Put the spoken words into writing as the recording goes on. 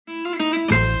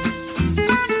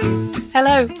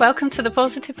Hello, welcome to the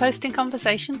Positive Posting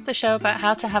Conversation, the show about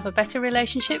how to have a better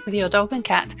relationship with your dog and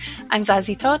cat. I'm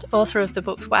Zazie Todd, author of the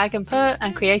books Wag and Purr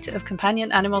and creator of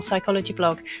Companion Animal Psychology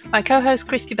blog. My co-host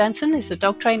Christy Benson is a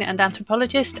dog trainer and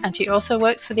anthropologist, and she also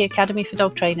works for the Academy for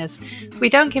Dog Trainers. We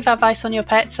don't give advice on your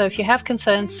pet, so if you have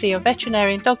concerns, see your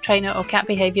veterinarian, dog trainer or cat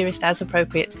behaviourist as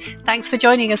appropriate. Thanks for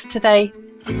joining us today.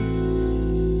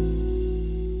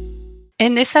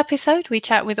 In this episode, we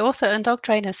chat with author and dog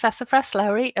trainer Sassafras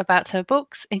Lowrey about her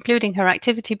books, including her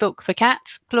activity book for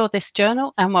cats, Claw This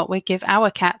Journal, and what we give our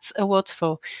cats awards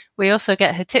for. We also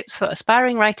get her tips for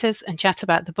aspiring writers and chat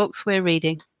about the books we're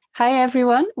reading. Hi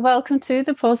everyone, welcome to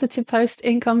the Positive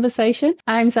Posting Conversation.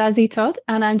 I'm Zazie Todd,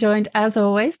 and I'm joined as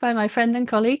always by my friend and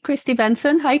colleague Christy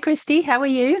Benson. Hi Christy, how are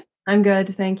you? I'm good,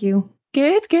 thank you.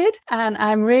 Good. And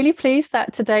I'm really pleased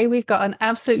that today we've got an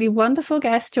absolutely wonderful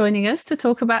guest joining us to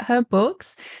talk about her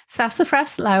books.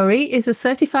 Sassafras Lowrey is a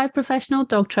certified professional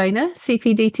dog trainer,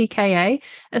 CPDTKA,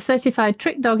 a certified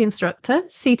trick dog instructor,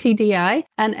 CTDI,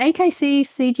 an AKC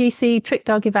CGC trick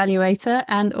dog evaluator,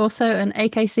 and also an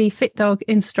AKC fit dog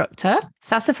instructor.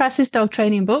 Sassafras's dog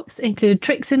training books include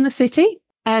Tricks in the City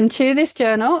and Chew This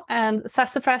Journal, and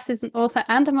Sassafras is an author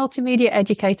and a multimedia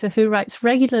educator who writes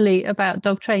regularly about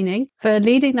dog training for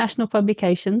leading national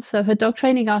publications. So her dog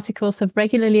training articles have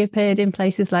regularly appeared in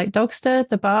places like Dogster,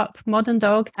 The Bark, Modern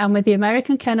Dog, and with the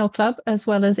American Kennel Club, as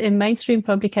well as in mainstream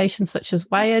publications such as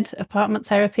Wired, Apartment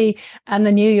Therapy, and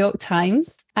the New York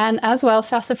Times. And as well,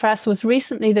 Sassafras was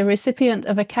recently the recipient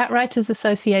of a Cat Writers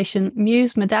Association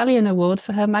Muse Medallion Award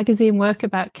for her magazine work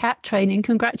about cat training.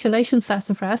 Congratulations,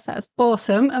 Sassafras. That's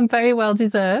awesome and very well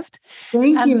deserved.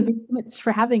 Thank you. Thanks so much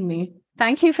for having me.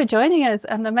 Thank you for joining us.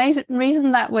 And the main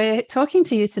reason that we're talking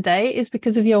to you today is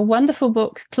because of your wonderful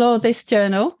book, Claw This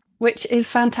Journal, which is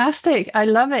fantastic. I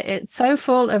love it. It's so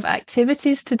full of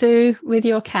activities to do with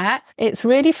your cat. It's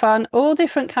really fun, all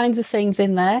different kinds of things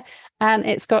in there. And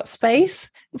it's got space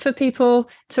for people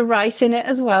to write in it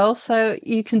as well. So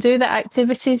you can do the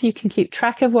activities, you can keep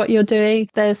track of what you're doing.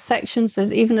 There's sections,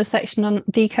 there's even a section on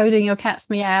decoding your cat's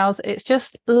meows. It's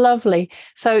just lovely.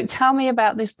 So tell me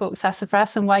about this book,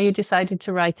 Sassafras, and why you decided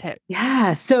to write it.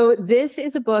 Yeah, so this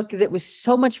is a book that was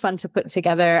so much fun to put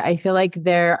together. I feel like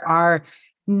there are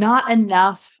not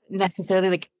enough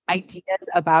necessarily ideas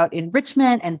about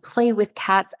enrichment and play with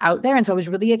cats out there. And so I was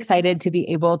really excited to be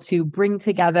able to bring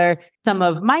together some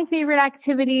of my favorite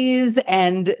activities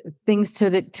and things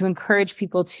to encourage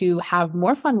people to have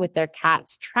more fun with their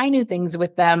cats, try new things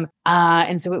with them.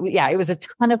 And so it was a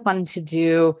ton of fun to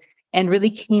do and really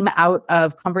came out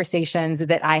of conversations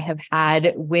that I have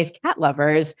had with cat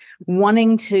lovers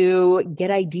wanting to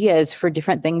get ideas for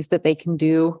different things that they can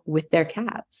do with their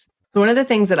cats. One of the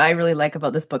things that I really like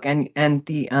about this book and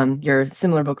the your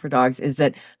similar book for dogs is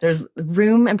that there's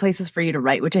room and places for you to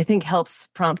write, which I think helps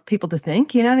prompt people to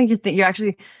think. You know, I think you're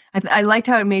actually. I liked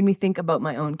how it made me think about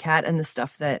my own cat and the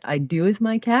stuff that I do with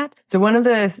my cat. So one of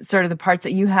the sort of the parts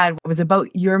that you had was about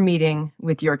your meeting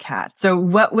with your cat. So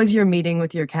what was your meeting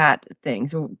with your cat thing?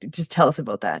 So just tell us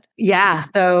about that. Yeah.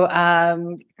 So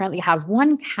currently have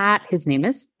one cat. His name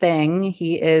is Thing.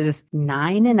 He is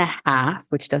 9.5,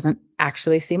 which doesn't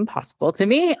actually seem possible to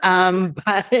me.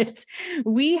 But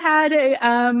we had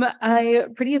a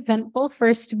pretty eventful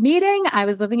first meeting. I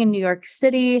was living in New York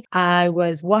City. I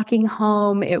was walking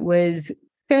home. It was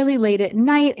fairly late at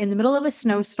night in the middle of a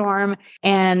snowstorm.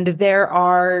 And there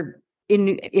are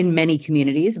in many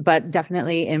communities, but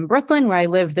definitely in Brooklyn where I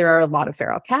live, there are a lot of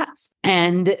feral cats.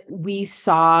 And I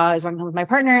was walking home with my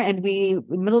partner, and we, in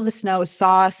the middle of the snow,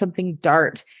 saw something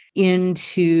dart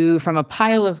from a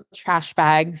pile of trash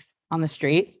bags on the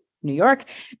street, New York,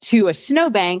 to a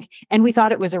snowbank. And we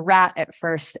thought it was a rat at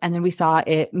first. And then we saw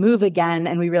it move again,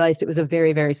 and we realized it was a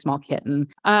very, very small kitten.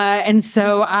 And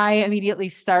so I immediately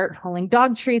start pulling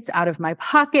dog treats out of my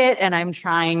pocket, and I'm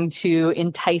trying to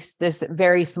entice this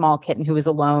very small kitten who was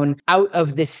alone out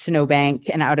of this snowbank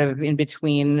and out of in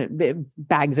between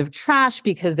bags of trash,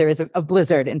 because there is a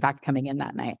blizzard, in fact, coming in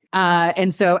that night.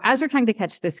 And so as we're trying to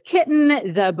catch this kitten,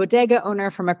 the bodega owner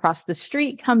from across the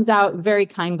street comes out very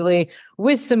kindly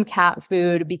with some cat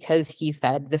food because he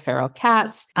fed the feral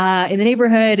cats in the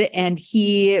neighborhood, and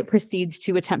he proceeds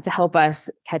to attempt to help us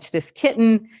catch this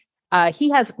kitten. He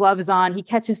has gloves on. He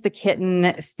catches the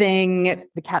kitten. Thing,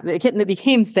 the kitten that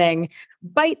became Thing,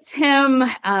 bites him,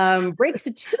 breaks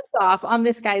a tooth off on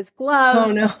this guy's glove.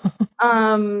 Oh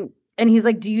no! And he's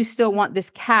like, "Do you still want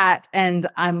this cat?" And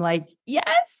I'm like,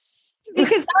 "Yes."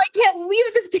 Because now I can't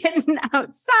leave this kitten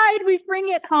outside. We bring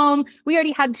it home. We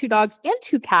already had 2 dogs and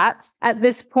 2 cats at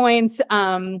this point.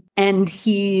 And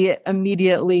he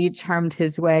immediately charmed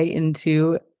his way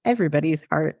into everybody's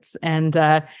hearts. And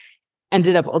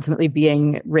ended up ultimately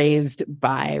being raised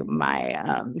by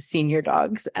my senior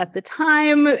dogs at the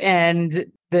time. And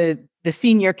the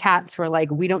senior cats were like,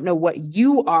 we don't know what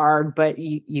you are, but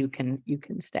you can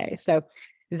stay. So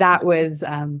that was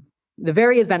the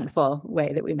very eventful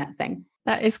way that we met Thing.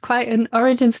 That is quite an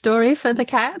origin story for the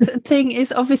cat. Thing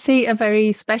is obviously a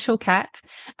very special cat.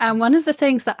 And one of the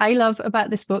things that I love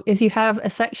about this book is you have a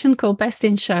section called Best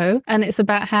in Show, and it's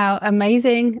about how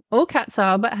amazing all cats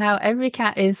are, but how every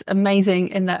cat is amazing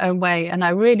in their own way. And I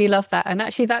really love that. And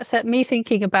actually that set me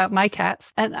thinking about my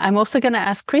cats. And I'm also going to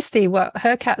ask Christy what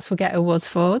her cats will get awards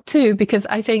for too, because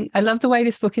I think I love the way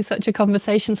this book is such a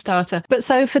conversation starter. But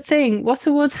so for Thing, what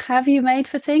awards have you made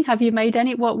for Thing? Have you made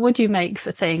any? What would you make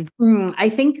for Thing? I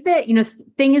think that,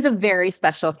 Thing is a very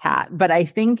special cat, but I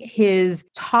think his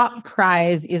top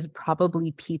prize is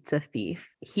probably Pizza Thief.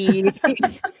 He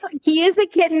is a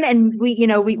kitten, and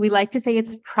we like to say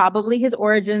it's probably his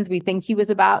origins. We think he was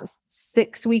about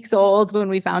 6 weeks old when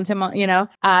we found him,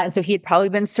 and so he had probably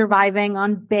been surviving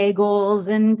on bagels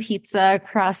and pizza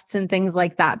crusts and things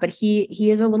like that. But he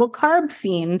is a little carb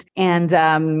fiend, and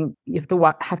you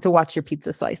have to watch your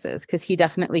pizza slices, because he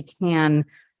definitely can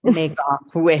make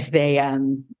off with a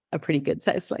pretty good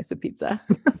sized slice of pizza.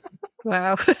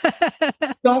 Wow.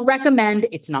 Don't recommend.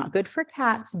 It's not good for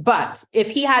cats, but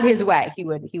if he had his way, he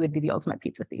would be the ultimate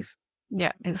pizza thief.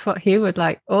 Yeah, it's what he would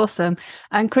like. Awesome.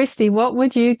 And Christy, what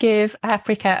would you give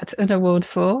Apricot an award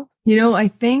for? I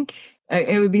think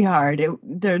it would be hard.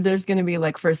 There's going to be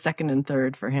like first, second, and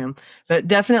third for him, but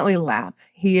definitely lap.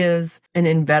 He is an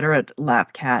inveterate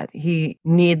lap cat. He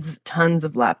needs tons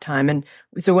of lap time. And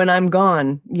so when I'm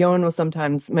gone, my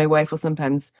wife will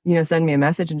sometimes, send me a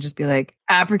message and just be like,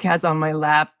 Apricot's on my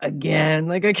lap again.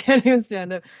 Like I can't even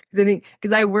stand up,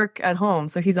 because I work at home.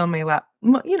 So he's on my lap,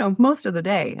 most of the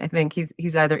day. I think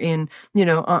he's either in,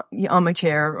 on my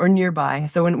chair or nearby.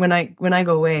 So when I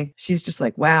go away, she's just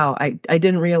like, wow, I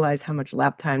didn't realize how much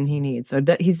lap time he needs. So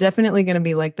he's definitely going to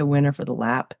be like the winner for the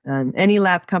lap. Any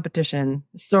lap competition.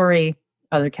 Sorry,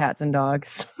 other cats and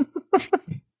dogs.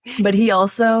 But he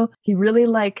really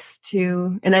likes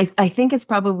to, and I think it's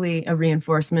probably a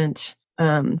reinforcement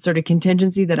sort of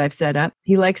contingency that I've set up.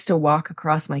 He likes to walk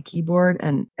across my keyboard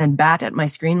and bat at my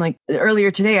screen. Like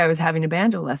earlier today, I was having a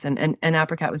banjo lesson, and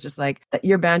Apricot was just like,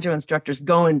 your banjo instructor's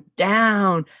going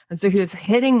down. And so he was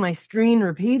hitting my screen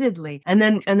repeatedly. And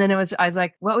then I was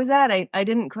like, what was that? I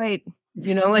didn't quite,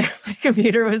 like my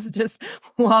computer was just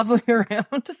wobbling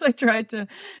around. So I tried to,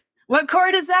 what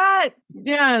chord is that?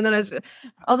 Yeah. And then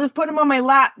I'll just put him on my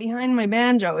lap behind my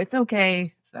banjo. It's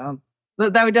okay. So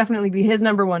that would definitely be his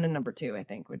number one, and number two, I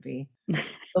think, would be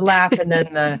the lap. And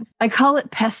then I call it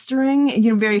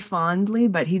pestering, very fondly,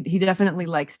 but he definitely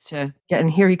likes to get, and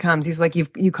here he comes. He's like,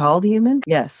 you called, human?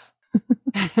 Yes.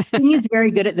 He's very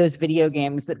good at those video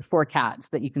games for cats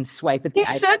that you can swipe at the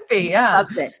He should be, yeah.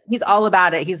 Loves it. He's all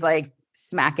about it. He's like,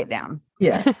 smack it down.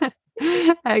 Yeah.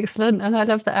 Excellent. And I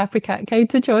love that Apricot came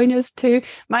to join us too.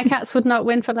 My cats would not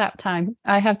win for lap time.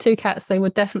 I have 2 cats. They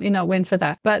would definitely not win for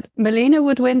that. But Melina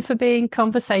would win for being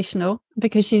conversational,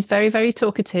 because she's very, very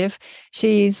talkative.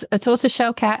 She's a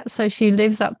tortoiseshell cat, so she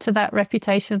lives up to that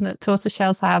reputation that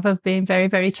tortoiseshells have of being very,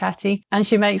 very chatty. And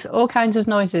she makes all kinds of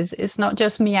noises. It's not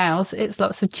just meows, it's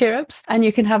lots of chirrups. And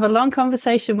you can have a long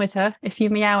conversation with her if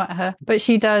you meow at her. But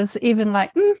she does even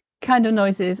like, kind of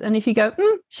noises, and if you go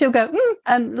she'll go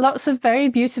and lots of very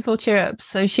beautiful chirrups.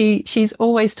 So she's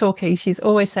always talking, she's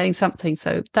always saying something.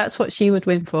 So that's what she would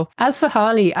win for. As for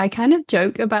Harley, I kind of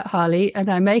joke about Harley, and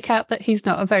I make out that he's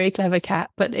not a very clever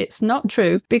cat, but it's not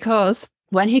true, because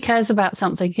when he cares about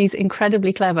something, he's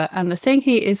incredibly clever. And the thing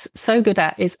he is so good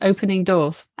at is opening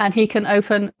doors. And he can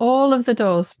open all of the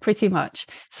doors pretty much.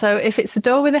 So if it's a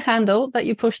door with a handle that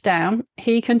you push down,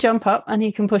 he can jump up and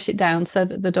he can push it down so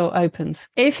that the door opens.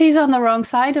 If he's on the wrong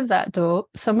side of that door,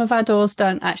 some of our doors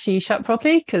don't actually shut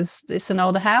properly because it's an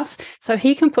older house. So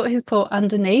he can put his paw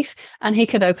underneath and he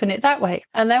can open it that way.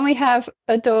 And then we have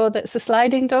a door that's a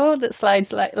sliding door that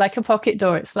slides like a pocket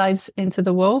door. It slides into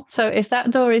the wall. So if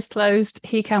that door is closed,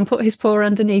 he can put his paw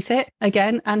underneath it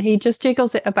again, and he just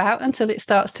jiggles it about until it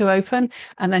starts to open,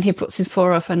 and then he puts his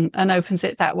paw up and opens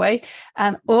it that way.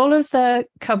 And all of the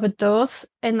cupboard doors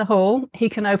in the hall, he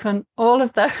can open all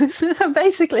of those.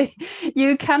 Basically,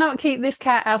 you cannot keep this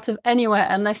cat out of anywhere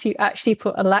unless you actually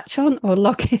put a latch on or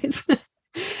lock it.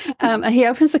 And he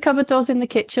opens the cupboard doors in the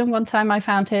kitchen. One time I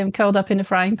found him curled up in a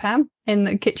frying pan in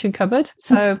the kitchen cupboard.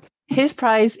 So his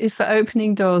prize is for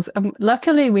opening doors.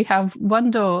 Luckily, we have one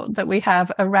door that we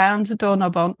have a round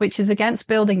doorknob on, which is against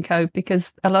building code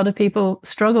because a lot of people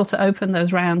struggle to open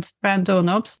those round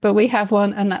doorknobs. But we have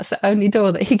one, and that's the only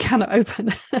door that he cannot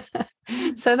open.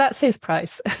 So that's his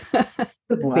price.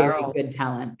 Very good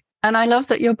talent. And I love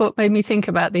that your book made me think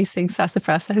about these things,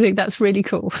 Sassafras. I think that's really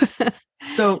cool.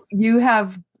 So you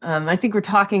have, I think we're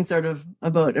talking sort of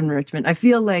about enrichment. I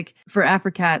feel like for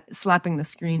Apricot, slapping the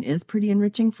screen is pretty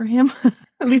enriching for him.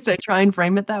 At least I try and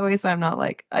frame it that way. So I'm not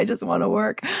like, I just want to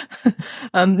work.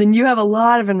 Then you have a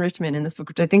lot of enrichment in this book,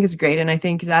 which I think is great. And I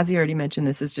think Zazie already mentioned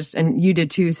this is just, and you did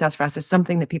too, Sassafras, is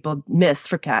something that people miss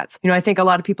for cats. You know, I think a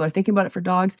lot of people are thinking about it for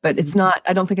dogs, but it's not,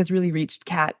 I don't think it's really reached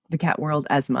the cat world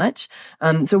as much.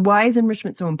 So why is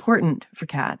enrichment so important for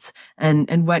cats?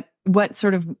 And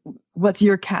what's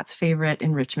your cat's favorite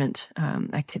enrichment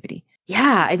activity?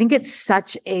 Yeah, I think it's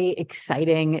such a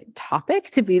exciting topic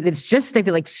to be, that's just, I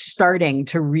feel like, starting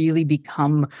to really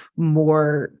become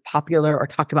more popular or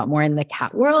talked about more in the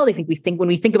cat world. I think when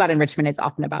we think about enrichment, it's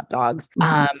often about dogs.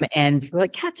 And we're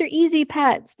like, cats are easy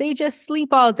pets. They just sleep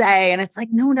all day. And it's like,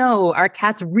 no, our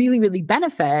cats really, really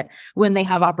benefit when they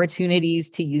have opportunities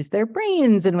to use their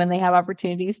brains and when they have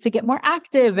opportunities to get more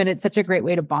active. And it's such a great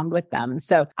way to bond with them.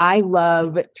 So I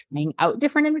love trying out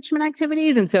different enrichment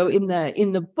activities. And so in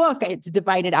the book, it's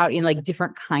divided out in like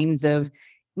different kinds of,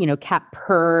 cat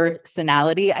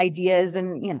personality ideas.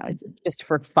 And, it's just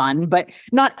for fun, but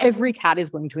not every cat is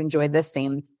going to enjoy the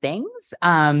same things.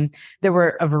 There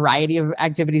were a variety of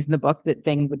activities in the book that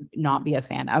Thing would not be a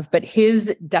fan of, but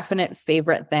his definite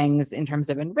favorite things in terms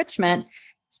of enrichment,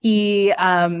 he,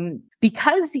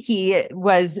 because he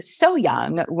was so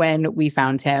young when we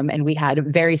found him and we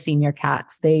had very senior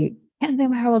cats, I can't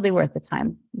remember how old they were at the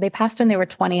time. They passed when they were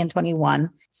 20 and 21.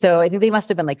 So I think they must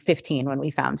have been like 15 when we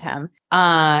found him.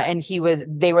 And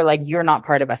they were like, you're not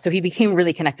part of us. So he became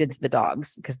really connected to the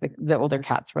dogs because the older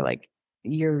cats were like,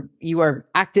 you are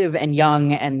active and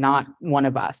young and not one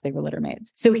of us. They were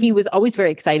littermates. So he was always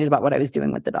very excited about what I was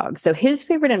doing with the dogs. So his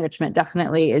favorite enrichment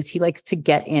definitely is he likes to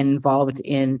get involved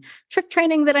in trick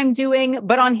training that I'm doing,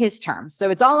 but on his terms.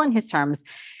 So it's all on his terms.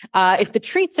 If the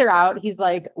treats are out, he's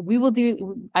like,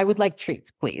 I would like treats,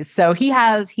 please. So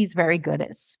he's very good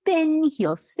at spin.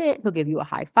 He'll sit, he'll give you a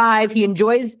high five. He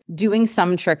enjoys doing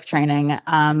some trick training.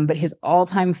 But his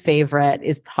all-time favorite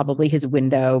is probably his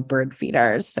window bird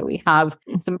feeders. So we have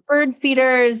some bird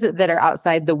feeders that are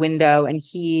outside the window, and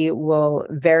he will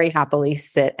very happily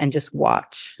sit and just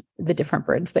watch the different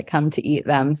birds that come to eat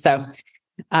them. So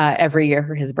every year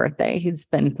for his birthday,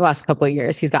 the last couple of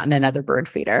years, he's gotten another bird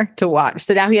feeder to watch.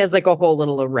 So now he has like a whole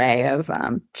little array of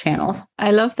channels.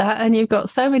 I love that. And you've got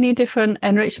so many different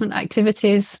enrichment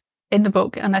activities in the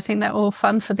book. And I think they're all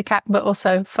fun for the cat, but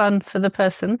also fun for the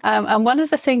person. And one of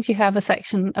the things you have a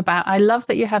section about, I love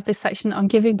that you have this section on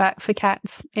giving back for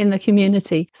cats in the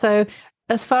community. So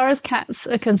as far as cats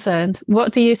are concerned,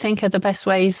 what do you think are the best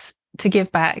ways to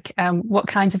give back? What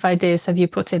kinds of ideas have you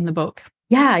put in the book?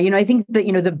 Yeah, I think that,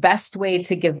 the best way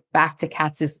to give back to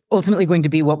cats is ultimately going to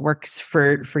be what works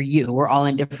for you. We're all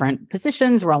in different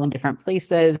positions. We're all in different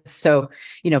places. So,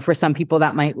 for some people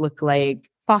that might look like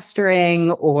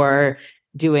fostering or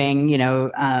doing,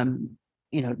 spay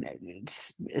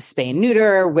and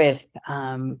neuter with,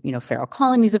 feral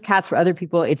colonies of cats. For other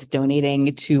people, it's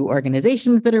donating to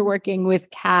organizations that are working with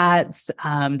cats.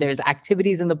 There's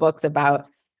activities in the books about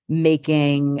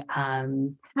making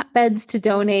cat beds to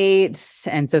donate.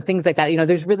 And so things like that,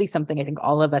 there's really something I think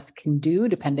all of us can do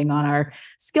depending on our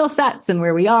skill sets and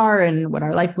where we are and what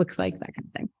our life looks like, that kind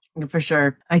of thing. For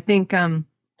sure. I think,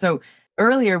 so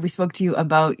earlier we spoke to you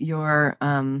about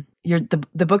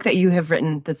the book that you have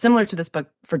written that's similar to this book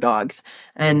for dogs.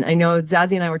 And I know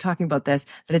Zazie and I were talking about this,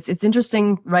 that it's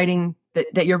interesting writing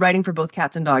that you're writing for both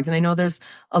cats and dogs. And I know there's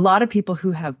a lot of people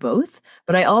who have both,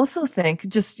 but I also think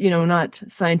just, not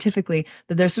scientifically,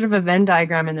 that there's sort of a Venn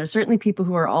diagram, and there's certainly people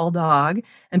who are all dog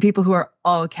and people who are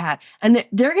all cat. And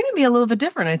they're going to be a little bit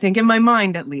different, I think, in my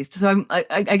mind, at least. So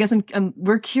I guess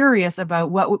we're curious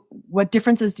about what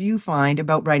differences do you find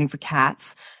about writing for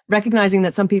cats, recognizing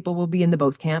that some people will be in the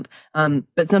both camp,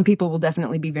 but some people will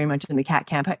definitely be very much in the cat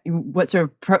camp. What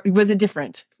sort of, was it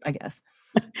different, I guess?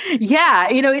 Yeah.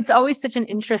 It's always such an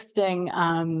interesting,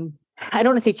 I don't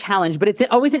want to say challenge, but it's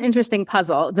always an interesting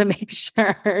puzzle to make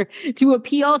sure to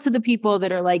appeal to the people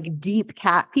that are like deep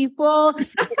cat people.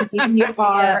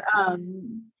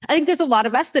 I think there's a lot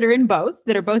of us that are in both,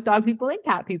 that are both dog people and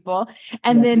cat people.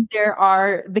 And then there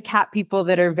are the cat people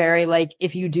that are very like,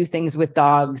 if you do things with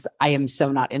dogs, I am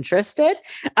so not interested.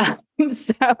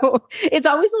 So it's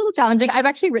always a little challenging. I've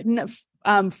actually written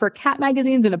for cat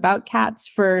magazines and about cats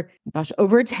for,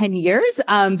 over 10 years.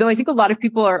 Though I think a lot of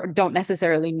people don't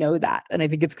necessarily know that. And I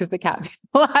think it's because the cat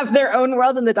people have their own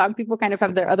world and the dog people kind of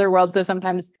have their other world. So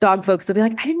sometimes dog folks will be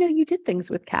like, I didn't know you did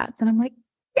things with cats. And I'm like,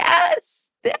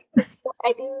 Yes, yes,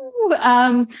 I do.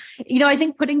 I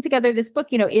think putting together this book,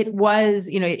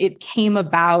 it came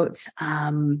about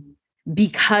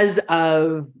because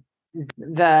of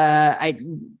I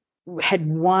had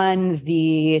won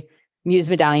the Muse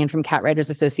Medallion from Cat Writers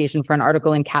Association for an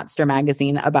article in Catster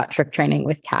magazine about trick training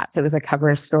with cats. It was a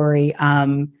cover story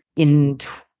in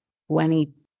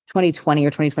 2020 or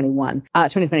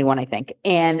 2021, I think.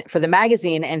 And for the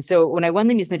magazine. And so when I won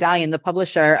the Muse Medallion, the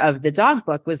publisher of the dog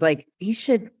book was like, we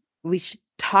should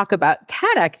talk about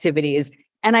cat activities.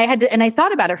 And I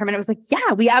thought about it for a minute. I was like,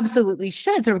 yeah, we absolutely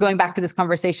should. Sort of going back to this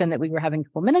conversation that we were having a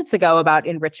couple minutes ago about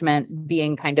enrichment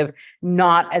being kind of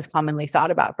not as commonly thought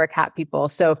about for cat people.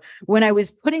 So when I was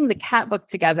putting the cat book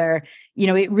together,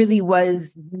 it really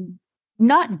was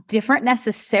not different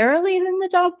necessarily than the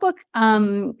dog book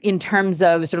in terms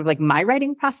of sort of like my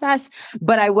writing process,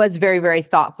 but I was very, very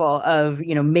thoughtful of,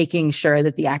 making sure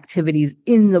that the activities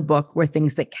in the book were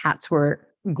things that cats were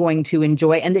going to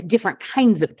enjoy and that different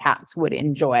kinds of cats would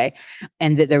enjoy,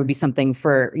 and that there would be something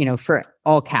for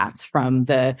all cats, from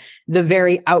the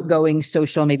very outgoing,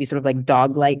 social, maybe sort of like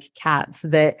dog-like cats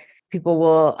that people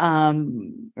will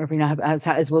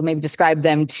as we'll maybe describe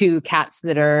them, to cats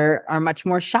that are much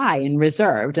more shy and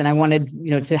reserved. And I wanted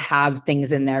to have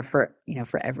things in there for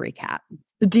every cat.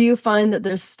 Do you find that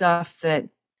there's stuff that,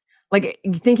 like,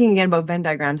 thinking again about Venn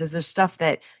diagrams, is there stuff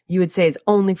that you would say is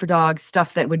only for dogs,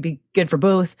 stuff that would be good for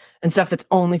both, and stuff that's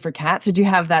only for cats? Did you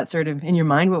have that sort of in your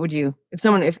mind? What would you,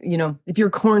 if you're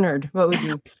cornered,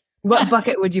 what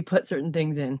bucket would you put certain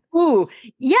things in? Ooh,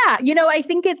 yeah. I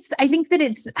think that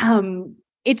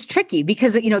it's tricky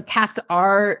because, cats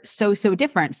are so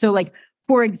different. So like,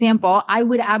 for example, I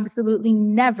would absolutely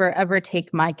never, ever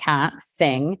take my cat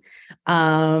Thing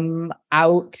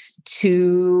out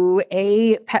to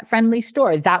a pet-friendly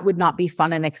store. That would not be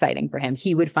fun and exciting for him.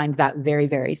 He would find that very,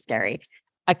 very scary.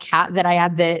 A cat that I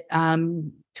had that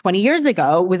 20 years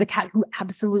ago was a cat who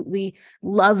absolutely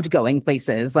loved going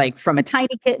places, like from a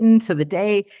tiny kitten to the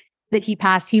day that he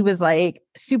passed. He was like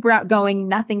super outgoing.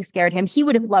 Nothing scared him. He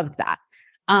would have loved that.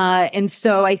 And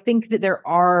so I think that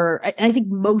I think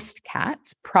most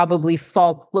cats probably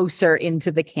fall closer into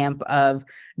the camp of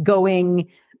going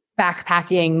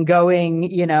backpacking,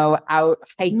 going, out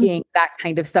hiking, that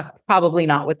kind of stuff. Probably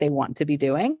not what they want to be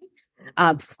doing.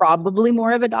 Probably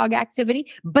more of a dog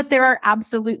activity, but there are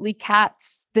absolutely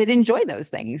cats that enjoy those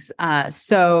things.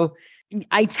 So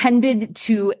I tended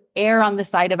to err on the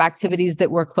side of activities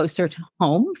that were closer to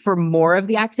home for more of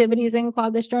the activities in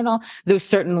Cloudless Journal, though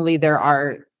certainly there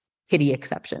are kitty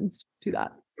exceptions to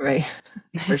that. Right,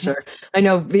 for sure. I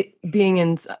know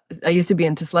I used to be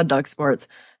into sled dog sports,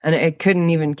 and I couldn't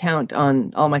even count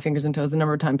on all my fingers and toes the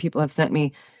number of times people have sent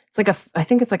me. I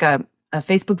think it's like a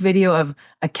Facebook video of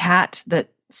a cat that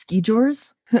ski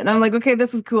jors. And I'm like, okay,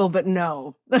 this is cool, but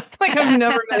no, that's like, I've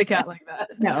never met a cat like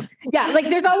that. No. Yeah. Like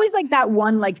there's always like that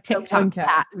one like TikTok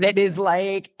cat that is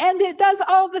like, and it does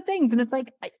all the things. And it's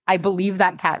like, I believe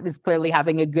that cat is clearly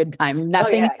having a good time.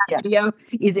 Nothing in that video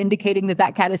is indicating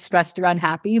that cat is stressed or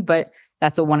unhappy, but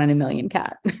that's a 1 in a million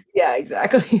cat. Yeah,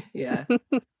 exactly. Yeah.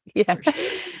 Yeah. Sure.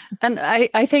 And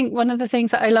I think one of the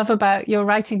things that I love about your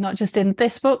writing, not just in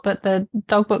this book, but the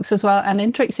dog books as well, and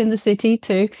in Tricks in the City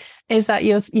too, is that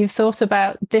you've thought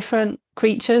about different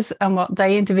creatures and what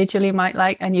they individually might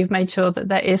like, and you've made sure that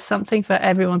there is something for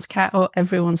everyone's cat or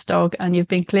everyone's dog, and you've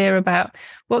been clear about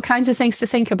what kinds of things to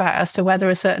think about as to whether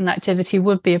a certain activity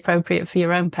would be appropriate for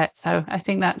your own pet. So I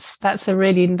think that's a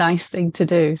really nice thing to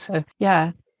do. So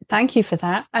yeah. Thank you for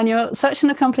that. And you're such an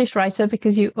accomplished writer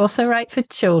because you also write for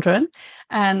children.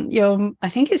 And I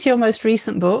think it's your most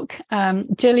recent book,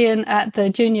 Gillian at the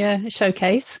Junior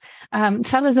Showcase.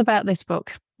 Tell us about this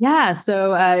book. Yeah.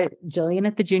 So Gillian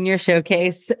at the Junior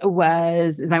Showcase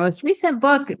is my most recent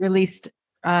book, released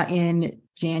in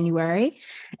January.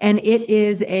 And it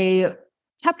is a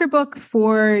chapter book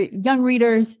for young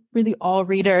readers, really all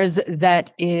readers,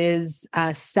 that is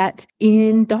set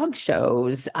in dog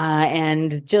shows.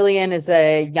 And Jillian is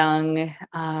a young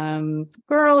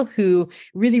girl who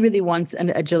really, really wants an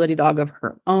agility dog of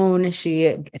her own. She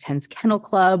attends kennel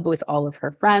club with all of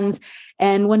her friends.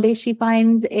 And one day she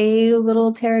finds a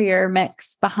little terrier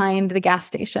mix behind the gas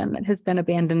station that has been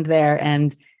abandoned there,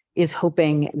 and is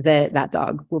hoping that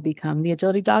dog will become the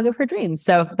agility dog of her dreams.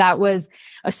 So that was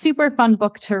a super fun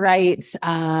book to write.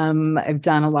 I've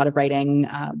done a lot of writing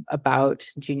about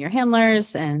junior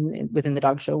handlers and within the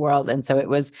dog show world. And so it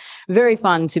was very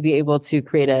fun to be able to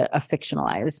create a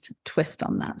fictionalized twist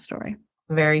on that story.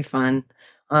 Very fun.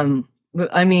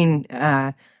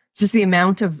 Just the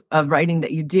amount of writing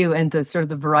that you do and the sort of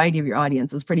the variety of your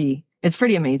audience is pretty It's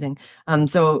pretty amazing.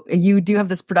 So you do have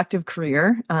this productive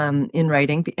career in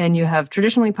writing, and you have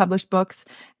traditionally published books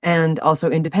and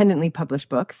also independently published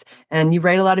books. And you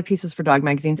write a lot of pieces for dog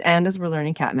magazines and, as we're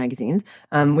learning, cat magazines,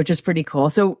 which is pretty cool.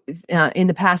 So in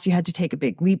the past, you had to take a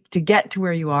big leap to get to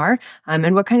where you are.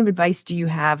 And what kind of advice do you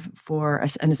have for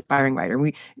an aspiring writer?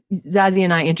 Zazie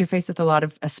and I interface with a lot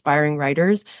of aspiring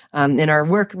writers in our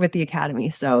work with the Academy.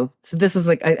 So this is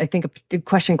like, I think, a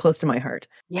question close to my heart.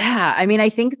 Yeah. I mean, I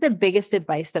think the biggest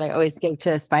advice that I always give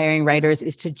to aspiring writers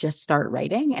is to just start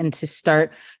writing and to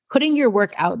start putting your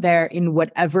work out there in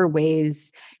whatever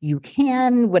ways you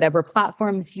can, whatever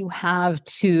platforms you have,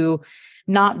 to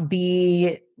not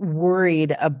be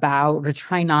worried about, or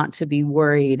try not to be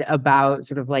worried about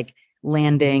sort of like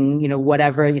landing,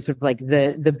 whatever sort of like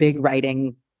the big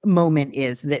writing moment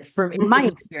is. That from in my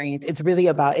experience, it's really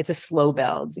about, it's a slow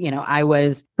build. I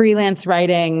was freelance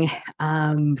writing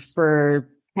for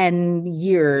 10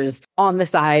 years on the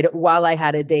side while I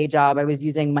had a day job. I was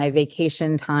using my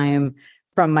vacation time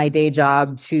from my day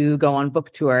job to go on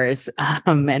book tours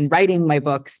and writing my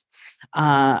books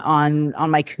on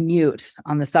my commute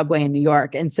on the subway in New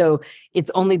York. And so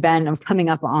it's only been, I'm coming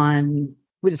up on,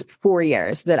 which is 4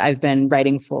 years that I've been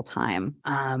writing full time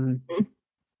and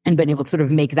been able to sort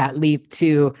of make that leap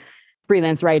to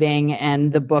freelance writing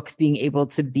and the books being able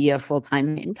to be a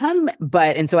full-time income.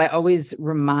 And so I always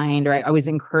remind, or I always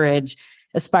encourage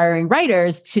aspiring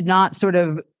writers to not sort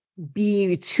of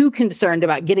be too concerned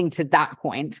about getting to that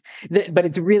point. But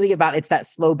it's really about, it's that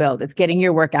slow build. It's getting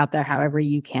your work out there however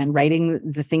you can, writing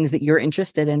the things that you're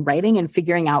interested in writing, and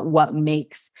figuring out what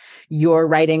makes your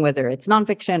writing, whether it's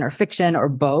nonfiction or fiction or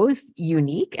both,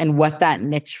 unique, and what that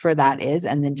niche for that is,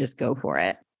 and then just go for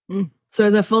it. So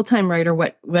as a full-time writer,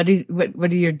 what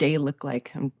do your day look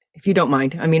like? If you don't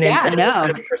mind. I mean, I know it's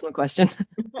kind of a personal question.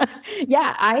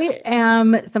 Yeah,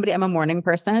 I'm a morning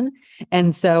person.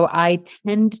 And so I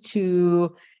tend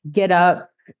to get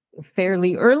up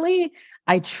fairly early.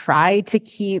 I try to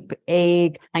keep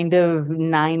a kind of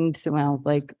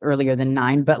earlier than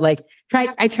 9, but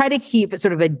I try to keep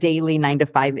sort of a daily 9 to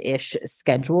 5-ish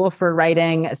schedule for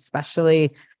writing,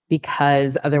 especially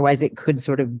because otherwise it could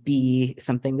sort of be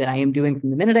something that I am doing from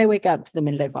the minute I wake up to the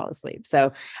minute I fall asleep.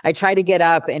 So I try to get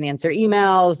up and answer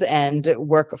emails and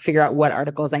figure out what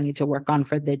articles I need to work on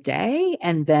for the day,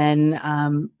 and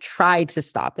then try to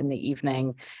stop in the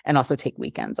evening and also take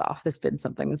weekends off. This has been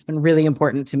something that's been really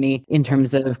important to me in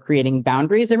terms of creating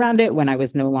boundaries around it when I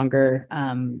was no longer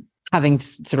having to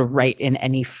sort of write in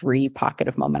any free pocket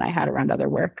of moment I had around other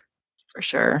work. For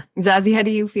sure. Zazie, how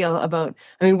do you feel about,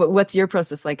 what's your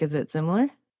process like? Is it similar?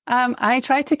 I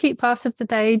try to keep part of the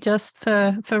day just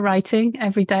for writing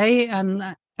every day,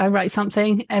 and I write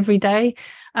something every day.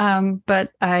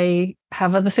 But I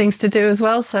have other things to do as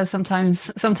well. So sometimes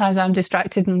I'm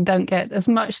distracted and don't get as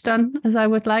much done as I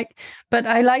would like. But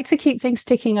I like to keep things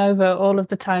ticking over all of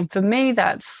the time. For me,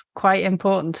 that's quite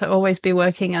important, to always be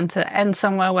working and to end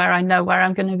somewhere where I know where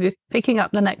I'm going to be picking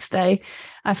up the next day.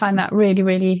 I find that really,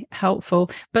 really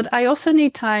helpful. But I also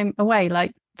need time away.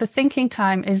 Like, the thinking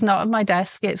time is not at my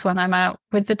desk. It's when I'm out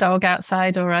with the dog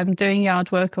outside, or I'm doing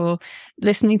yard work, or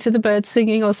listening to the birds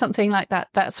singing or something like that.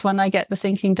 That's when I get the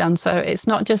thinking done. So it's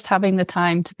not just having the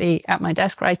time to be at my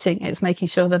desk writing. It's making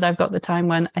sure that I've got the time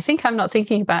when I think I'm not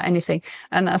thinking about anything.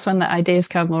 And that's when the ideas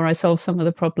come, or I solve some of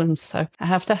the problems. So I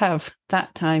have to have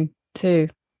that time too.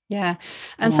 Yeah.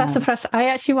 And Sassafras, I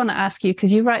actually want to ask you,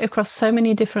 because you write across so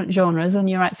many different genres, and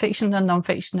you write fiction and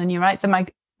nonfiction, and you write the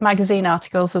magazine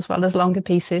articles as well as longer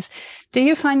pieces. Do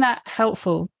you find that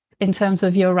helpful in terms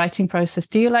of your writing process?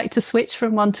 Do you like to switch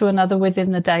from one to another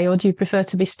within the day, or do you prefer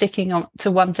to be sticking on to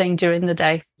one thing during the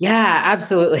day? Yeah,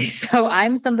 absolutely. So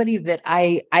I'm somebody that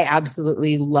I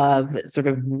absolutely love sort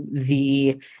of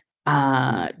the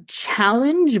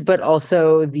challenge, but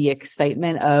also the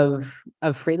excitement of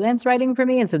freelance writing for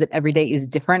me. And so that every day is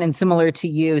different. And similar to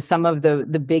you, some of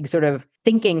the big sort of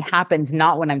thinking happens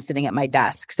not when I'm sitting at my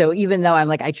desk. So even though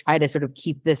I try to sort of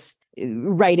keep this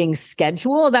writing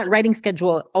schedule, that writing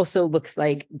schedule also looks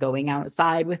like going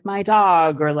outside with my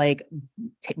dog, or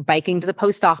biking to the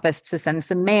post office to send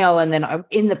some mail. And then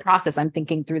in the process, I'm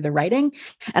thinking through the writing,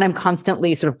 and I'm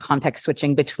constantly sort of context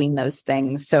switching between those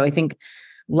things. So I think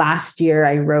last year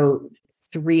I wrote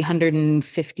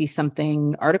 350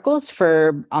 something articles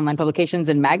for online publications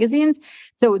and magazines.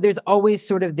 So there's always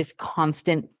sort of this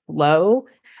constant flow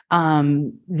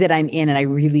that I'm in, and I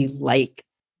really like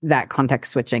that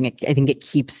context switching. I think it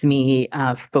keeps me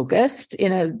focused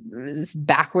in a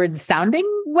backwards sounding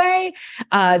way,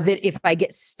 that if I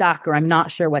get stuck, or I'm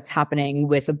not sure what's happening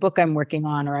with a book I'm working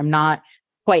on, or I'm not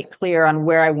quite clear on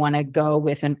where I want to go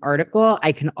with an article,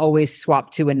 I can always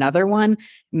swap to another one,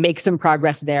 make some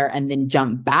progress there, and then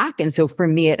jump back. And so for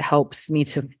me, it helps me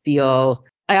to feel,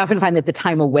 I often find that the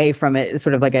time away from it is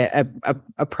sort of like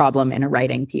a problem in a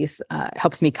writing piece.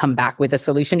 Helps me come back with a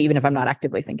solution, even if I'm not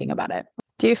actively thinking about it.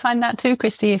 Do you find that too,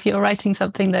 Christy, if you're writing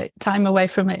something, that time away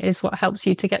from it is what helps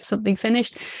you to get something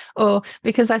finished? Or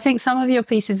because I think some of your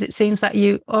pieces, it seems that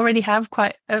you already have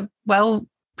quite a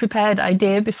well-prepared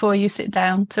idea before you sit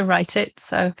down to write it.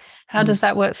 So how does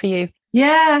that work for you?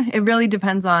 Yeah, it really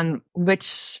depends on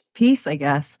which piece, I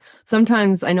guess.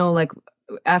 Sometimes I know, like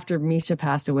after Misha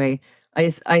passed away,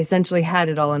 I essentially had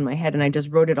it all in my head and I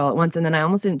just wrote it all at once, and then I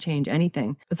almost didn't change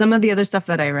anything. But some of the other stuff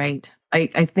that I write, I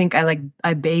think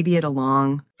I baby it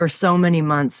along for so many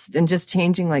months and just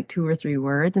changing like 2 or 3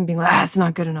 words and being like, it's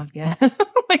not good enough yet.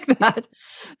 Like that.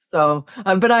 So,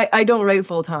 but I don't write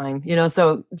full time,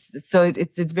 so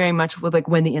it's very much with like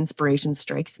when the inspiration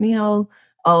strikes me,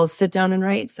 I'll sit down and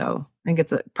write. So I think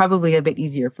it's probably a bit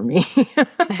easier for me.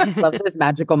 I love those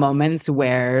magical moments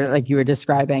where, like you were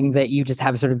describing, that you just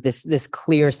have sort of this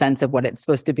clear sense of what it's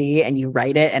supposed to be, and you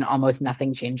write it, and almost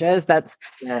nothing changes. That's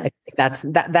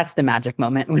the magic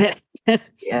moment.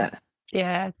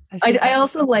 Yeah. I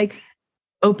also like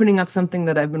opening up something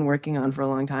that I've been working on for a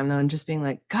long time, though, and just being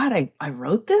like, God, I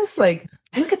wrote this. Like,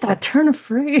 look at that turn of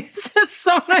phrase. It's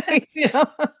so nice,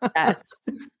 Yes.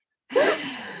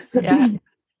 Yeah.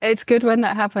 It's good when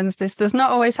that happens. This does not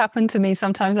always happen to me.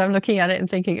 Sometimes I'm looking at it and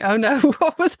thinking, oh no,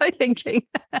 what was I thinking?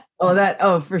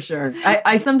 For sure.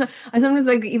 I sometimes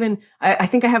like, even I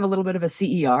think I have a little bit of a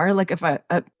CER. Like if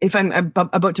I'm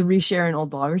about to reshare an old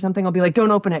blog or something, I'll be like,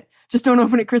 don't open it. Just don't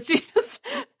open it, Christy. Just,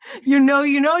 you know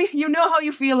how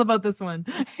you feel about this one.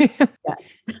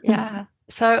 Yes. Yeah.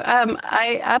 So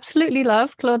I absolutely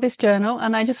love Claudi's Journal,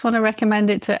 and I just want to recommend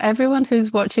it to everyone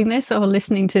who's watching this or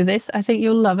listening to this. I think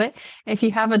you'll love it. If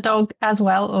you have a dog as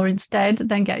well, or instead,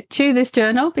 then chew this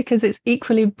journal because it's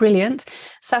equally brilliant.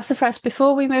 Sassafras,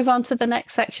 before we move on to the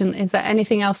next section, is there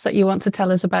anything else that you want to tell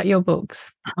us about your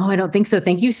books? Oh, I don't think so.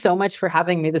 Thank you so much for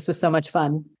having me. This was so much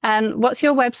fun. And what's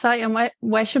your website, and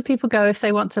where should people go if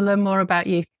they want to learn more about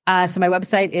you? So my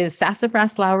website is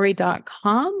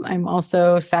sassafraslowrey.com. I'm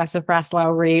also Sassafras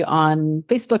Lowrey on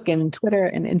Facebook and Twitter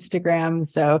and Instagram.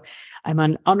 So I'm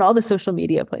on all the social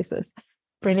media places.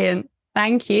 Brilliant.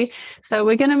 Thank you. So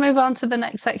we're going to move on to the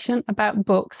next section about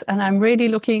books, and I'm really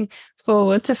looking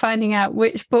forward to finding out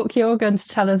which book you're going to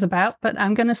tell us about. But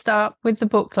I'm going to start with the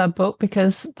book club book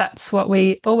because that's what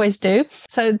we always do.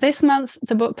 So this month,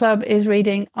 the book club is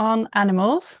reading On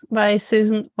Animals by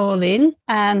Susan Orlean.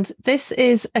 And this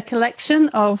is a collection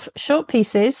of short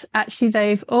pieces. Actually,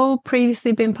 they've all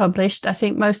previously been published. I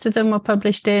think most of them were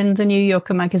published in the New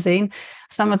Yorker magazine,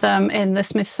 some of them in the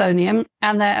Smithsonian,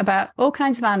 and they're about all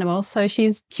kinds of animals. So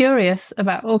she's curious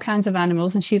about all kinds of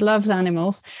animals and she loves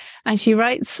animals. And she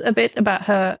writes a bit about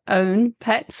her own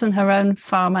pets and her own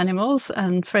farm animals.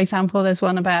 And for example, there's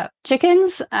one about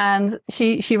chickens, and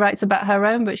she writes about her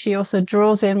own, but she also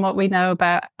draws in what we know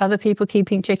about other people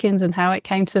keeping chickens and how it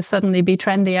came to suddenly be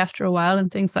trendy after a while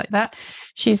and things like that.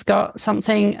 She's got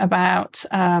something about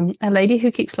a lady who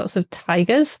keeps lots of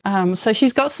tigers. So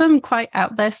she's got some quite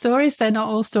out there stories. They're not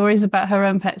all stories about her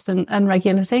own pets and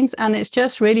regular things. And it's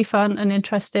just really fun and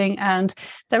interesting. And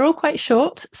they're all quite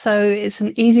short. So it's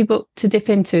an easy book to dip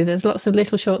into. There's lots of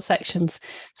little short sections.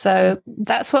 So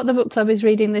that's what the book club is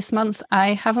reading this month.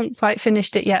 I haven't quite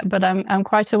finished it yet, but I'm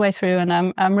quite a way through, and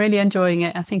I'm really enjoying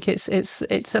it. I think it's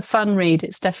a fun read.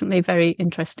 It's definitely very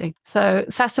interesting. So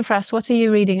Sassafras, what are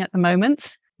you reading at the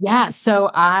moment? Yeah, so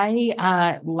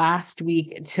I last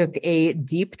week took a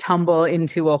deep tumble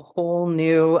into a whole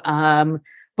new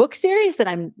book series that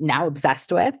I'm now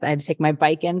obsessed with. I had to take my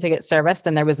bike in to get serviced,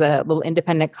 and there was a little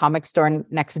independent comic store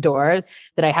next door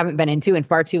that I haven't been into in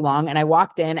far too long. And I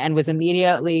walked in and was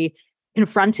immediately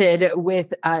confronted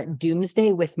with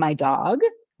Doomsday with My Dog,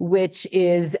 which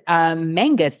is a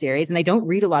manga series. And I don't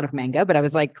read a lot of manga, but I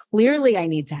was like, clearly I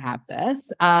need to have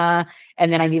this. And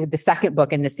then I needed the second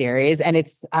book in the series, and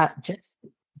it's just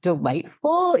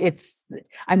delightful.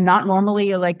 I'm not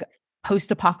normally like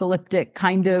post-apocalyptic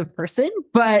kind of person,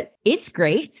 but it's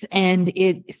great. And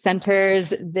it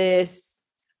centers this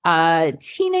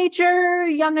teenager,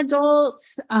 young adult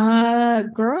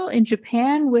girl in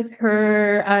Japan with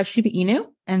her Shiba Inu,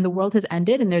 and the world has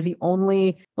ended. And they're the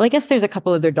only, well, I guess there's a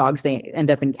couple of their dogs they end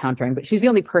up encountering, but she's the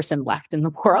only person left in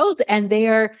the world. And they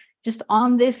are just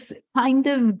on this kind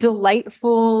of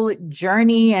delightful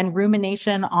journey and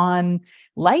rumination on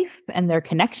life and their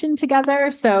connection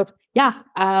together. So yeah,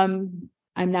 I'm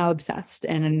now obsessed.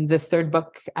 And the third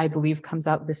book, I believe, comes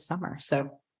out this summer.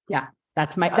 So yeah,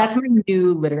 That's my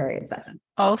new literary obsession.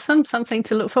 Awesome. Something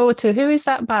to look forward to. Who is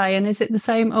that by? And is it the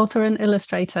same author and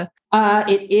illustrator?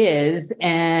 It is.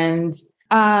 And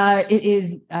it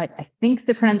is, I think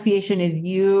the pronunciation is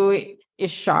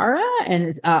Ishara, and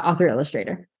is author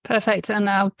illustrator. Perfect. And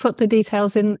I'll put the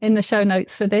details in the show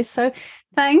notes for this. So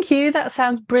thank you. That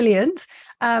sounds brilliant.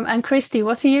 And Christy,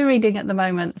 what are you reading at the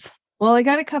moment? Well, I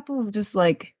got a couple of just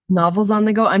like novels on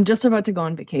the go. I'm just about to go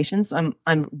on vacation, so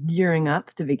I'm gearing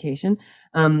up to vacation.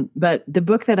 But the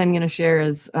book that I'm going to share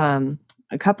is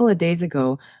a couple of days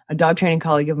ago, a dog training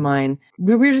colleague of mine,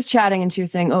 we were just chatting and she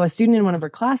was saying, a student in one of her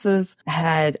classes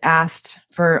had asked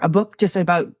for a book just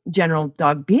about general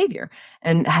dog behavior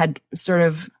and had sort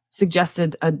of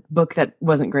suggested a book that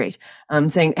wasn't great,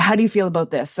 saying, how do you feel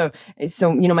about this? So,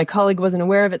 my colleague wasn't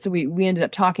aware of it. So we ended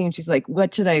up talking and she's like,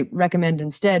 what should I recommend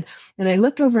instead? And I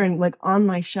looked over and like on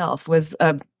my shelf was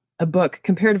a book,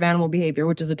 Comparative Animal Behavior,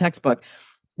 which is a textbook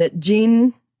that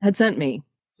Jean had sent me.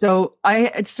 So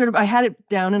I had it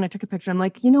down and I took a picture. I'm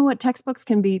like, you know what textbooks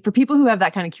can be for people who have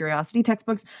that kind of curiosity.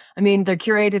 Textbooks, I mean, they're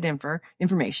curated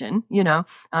information,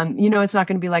 it's not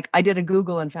going to be like I did a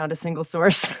Google and found a single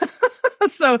source.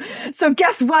 So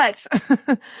guess what?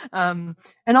 And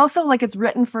also like it's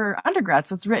written for undergrads.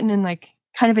 So it's written in like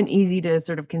kind of an easy to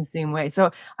sort of consume way.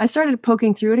 So I started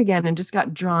poking through it again and just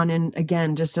got drawn in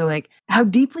again, just to like how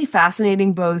deeply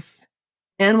fascinating both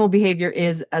animal behavior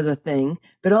is as a thing,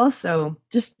 but also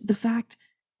just the fact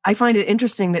I find it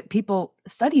interesting that people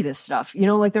study this stuff,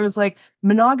 like there was like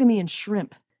monogamy and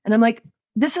shrimp. And I'm like,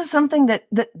 this is something that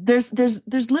there's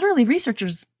literally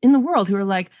researchers in the world who are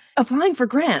like applying for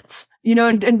grants,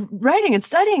 and writing and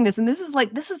studying this. And this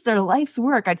is their life's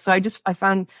work. I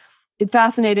found it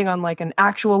fascinating on like an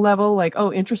actual level, like,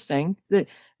 oh, interesting.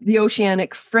 The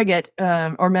oceanic frigate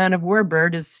or man of war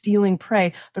bird is stealing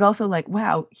prey, but also like,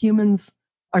 wow, humans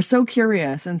are so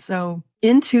curious and so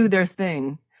into their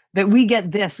thing that we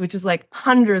get this, which is like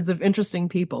hundreds of interesting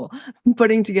people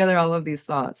putting together all of these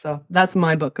thoughts. So that's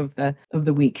my book of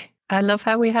the week. I love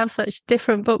how we have such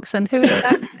different books. And who is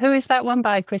that? Who is that one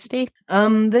by, Christy?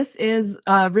 This is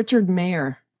Richard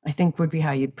Mayer, I think would be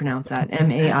how you'd pronounce that.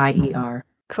 Maier.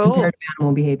 Cool. Comparative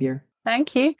Animal Behavior.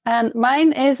 Thank you. And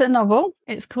mine is a novel.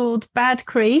 It's called Bad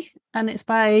Cree, and it's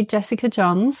by Jessica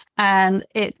Johns. And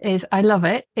I love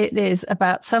it. It is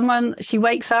about someone, she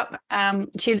wakes up,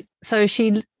 she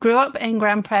grew up in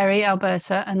Grand Prairie,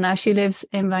 Alberta, and now she lives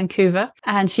in Vancouver.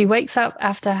 And she wakes up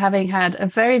after having had a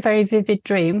very, very vivid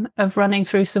dream of running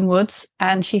through some woods.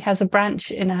 And she has a branch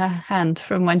in her hand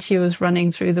from when she was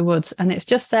running through the woods. And it's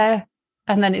just there.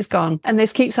 And then it's gone. And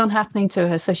this keeps on happening to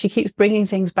her. So she keeps bringing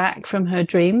things back from her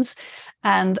dreams.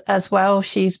 And as well,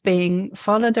 she's being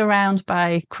followed around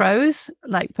by crows,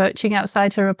 like perching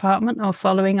outside her apartment or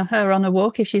following her on a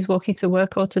walk if she's walking to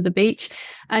work or to the beach.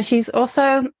 And she's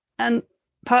also, and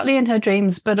partly in her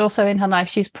dreams, but also in her life,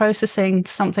 she's processing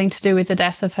something to do with the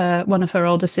death of one of her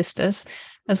older sisters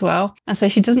as well. And so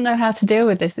she doesn't know how to deal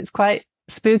with this. It's quite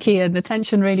spooky and the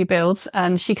tension really builds,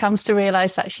 and she comes to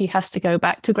realize that she has to go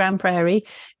back to Grand Prairie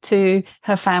to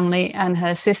her family, and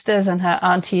her sisters and her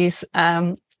aunties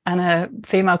and her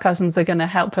female cousins are going to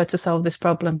help her to solve this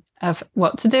problem of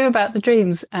what to do about the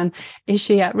dreams. And is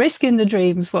she at risk in the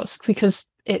dreams? Because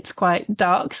it's quite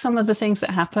dark, some of the things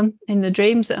that happen in the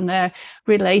dreams, and they're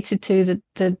related to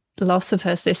the loss of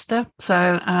her sister. So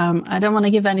I don't want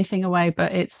to give anything away,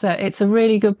 but it's a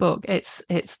really good book. It's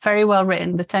very well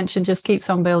written. The tension just keeps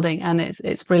on building, and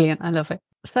it's brilliant. I love it.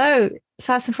 So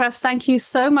Sassafras, thank you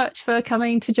so much for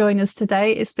coming to join us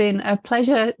today. It's been a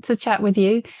pleasure to chat with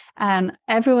you. And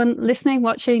everyone listening,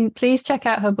 watching, please check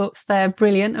out her books. They're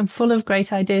brilliant and full of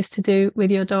great ideas to do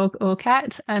with your dog or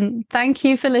cat. And thank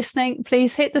you for listening.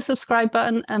 Please hit the subscribe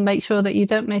button and make sure that you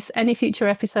don't miss any future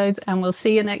episodes. And we'll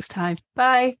see you next time.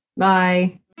 Bye.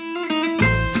 Bye.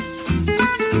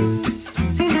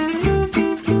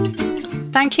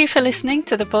 Thank you for listening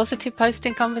to the Positive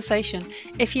Posting Conversation.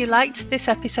 If you liked this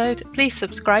episode, please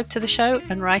subscribe to the show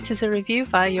and write us a review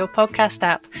via your podcast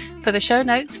app. For the show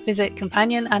notes, visit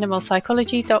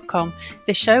companionanimalpsychology.com.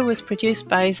 This show was produced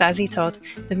by Zazie Todd.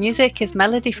 The music is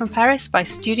Melody from Paris by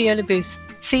Studio Le Bousse.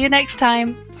 See you next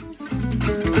time.